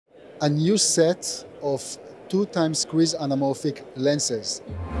a new set of 2x squeeze anamorphic lenses.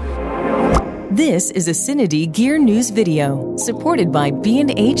 This is a CineD Gear News video supported by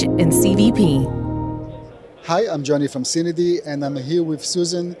B&H and CVP. Hi, I'm Johnny from CineD and I'm here with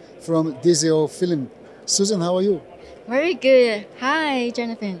Susan from DZOFILM. Susan, how are you? Very good. Hi,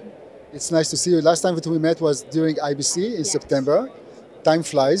 Jonathan. It's nice to see you. Last time that we met was during IBC in September. Time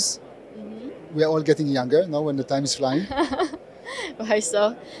flies. We are all getting younger now when the time is flying. Right,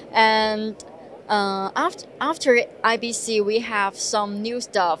 so. And after IBC, we have some new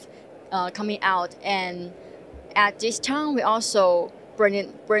stuff coming out. And at this time, we also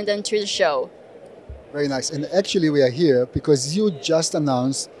bring them to the show. Very nice. And actually, we are here because you just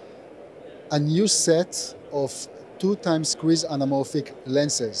announced a new set of 2x squeeze anamorphic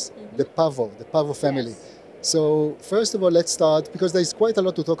lenses, the PAVO family. Yes. So first of all, let's start, because there's quite a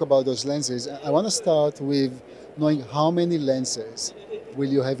lot to talk about those lenses. I want to start with knowing how many lenses will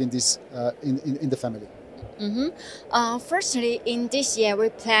you have in this in the family? Firstly, in this year, we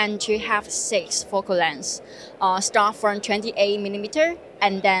plan to have 6 focal lengths, start from 28mm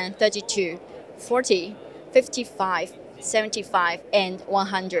and then 32, 40, 55, 75, and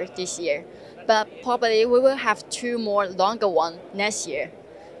 100 this year. But probably we will have 2 more longer ones next year.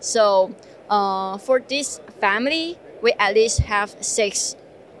 So for this family, we at least have 6.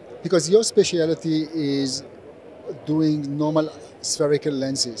 Because your specialty is doing normal spherical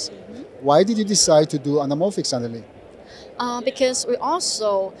lenses. Why did you decide to do anamorphic suddenly? Because we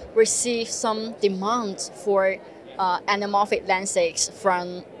also receive some demand for anamorphic lenses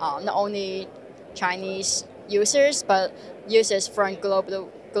from not only Chinese users, but users from globally.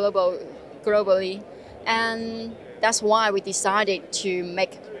 And that's why we decided to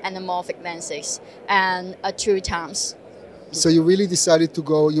make anamorphic lenses and 2x. So you really decided to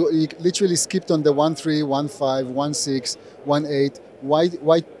go, you literally skipped on the 1.3, 1.5, 1.6, 1.8.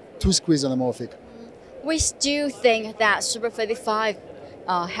 Why 2 squeeze anamorphic? We still think that Super 35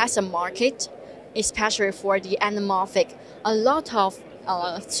 has a market, especially for the anamorphic. A lot of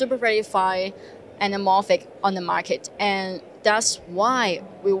Super 35 anamorphic on the market, and that's why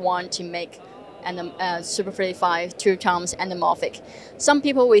we want to make Super 35 2x anamorphic. Some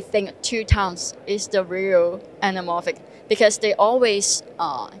people will think 2x is the real anamorphic because they always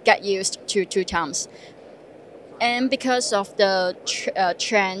get used to 2x. And because of the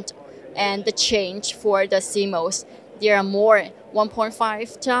trend and the change for the CMOS, there are more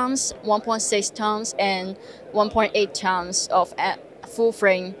 1.5x, 1.6x, and 1.8x of full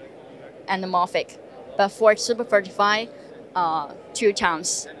frame anamorphic. But for Super 35,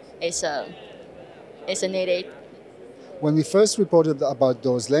 2x is needed. When we first reported about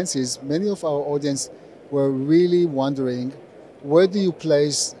those lenses, many of our audience were really wondering, where do you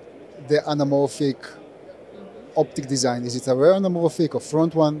place the anamorphic optic design? Is it a rear anamorphic or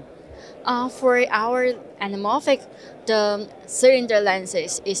front one? For our anamorphic, the cylinder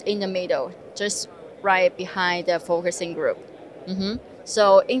lenses is in the middle, just right behind the focusing group.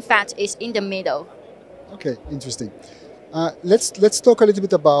 So in fact, it's in the middle. Okay, interesting. Let's talk a little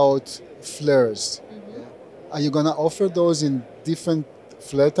bit about flares. Are you gonna offer those in different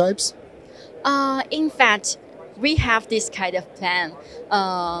flare types? In fact, we have this kind of plan.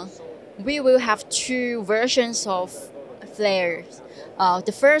 We will have 2 versions of flares.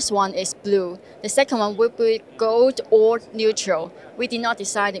 The first one is blue. The second one will be gold or neutral. We did not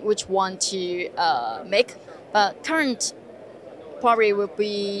decide which one to make, but current probably will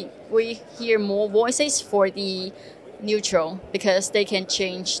be, we hear more voices for the neutral because they can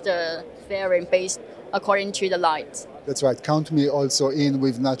change the flaring based according to the light. That's right. Count me also in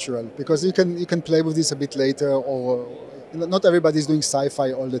with natural, because you can play with this a bit later, or not everybody's doing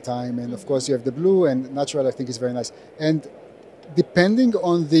sci-fi all the time. And of course you have the blue, and natural I think is very nice. And depending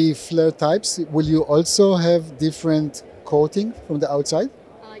on the flare types, will you also have different coating from the outside?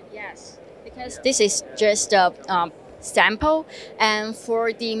 Yes, because this is just a sample, and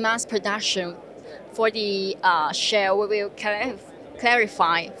for the mass production, for the shell, we will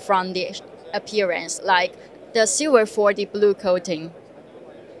clarify from the appearance, like the silver for the blue coating.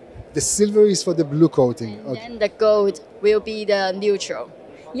 The silver is for the blue coating. And then the gold will be the neutral.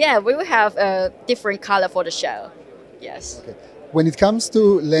 Yeah, we will have a different color for the shell. Yes. Okay. When it comes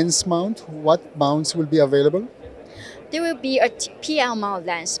to lens mount, what mounts will be available? There will be a PL mount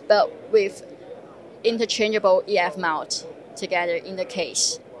lens, but with interchangeable EF mount together in the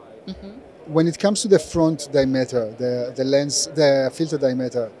case. When it comes to the front diameter, the lens, the filter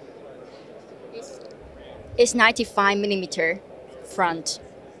diameter, it's 95mm front.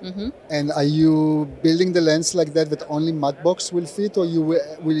 And are you building the lens like that only matte box will fit, or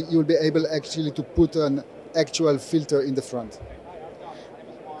you'll be able actually to put an actual filter in the front?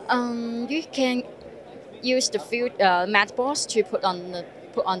 You can use the matte box to put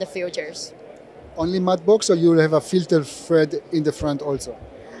on the filters. Only matte box, or you will have a filter thread in the front also?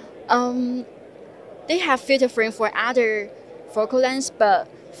 They have filter frame for other focal lengths, but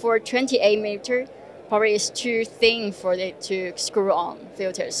for 28mm, probably it's too thin for it to screw on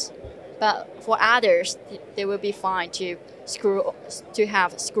filters. But for others, they will be fine to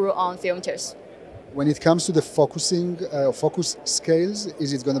have screw on filters. When it comes to the focus scales,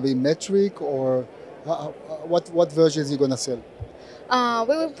 is it going to be metric, or what version is it going to sell?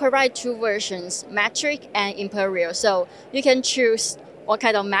 We will provide two versions, metric and imperial. So you can choose what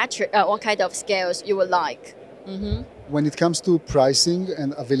kind of what kind of scales you would like. Mm-hmm. When it comes to pricing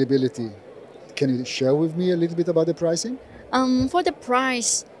and availability, can you share with me a little bit about the pricing? For the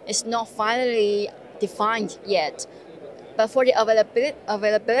price, it's not finally defined yet. But for the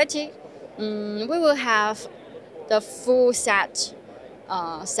availability, we will have the full set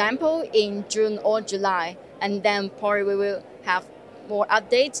sample in June or July, and then probably we will have more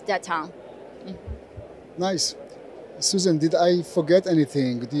updates that time. Nice. Susan, did I forget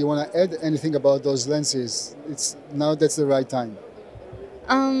anything? Do you want to add anything about those lenses? That's the right time.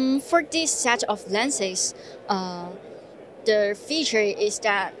 For this set of lenses, the feature is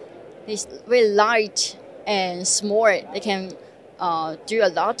that it's very light and small. They can do a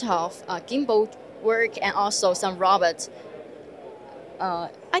lot of gimbal work and also some robots.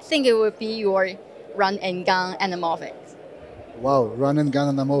 I think it will be your run and gun anamorphic. Wow, run and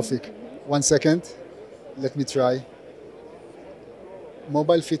gun anamorphic. 1 second, let me try.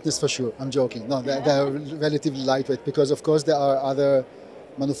 Mobile fitness for sure, I'm joking. No, they're relatively lightweight because of course there are other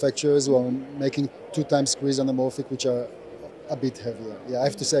manufacturers who are making 2 times squeeze anamorphic which are a bit heavier. Yeah, I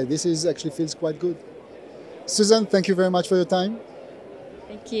have to say this is actually feels quite good. Susan, thank you very much for your time.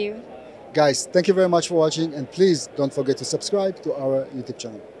 Thank you. Guys, thank you very much for watching, and please don't forget to subscribe to our YouTube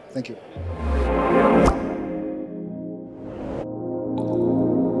channel. Thank you.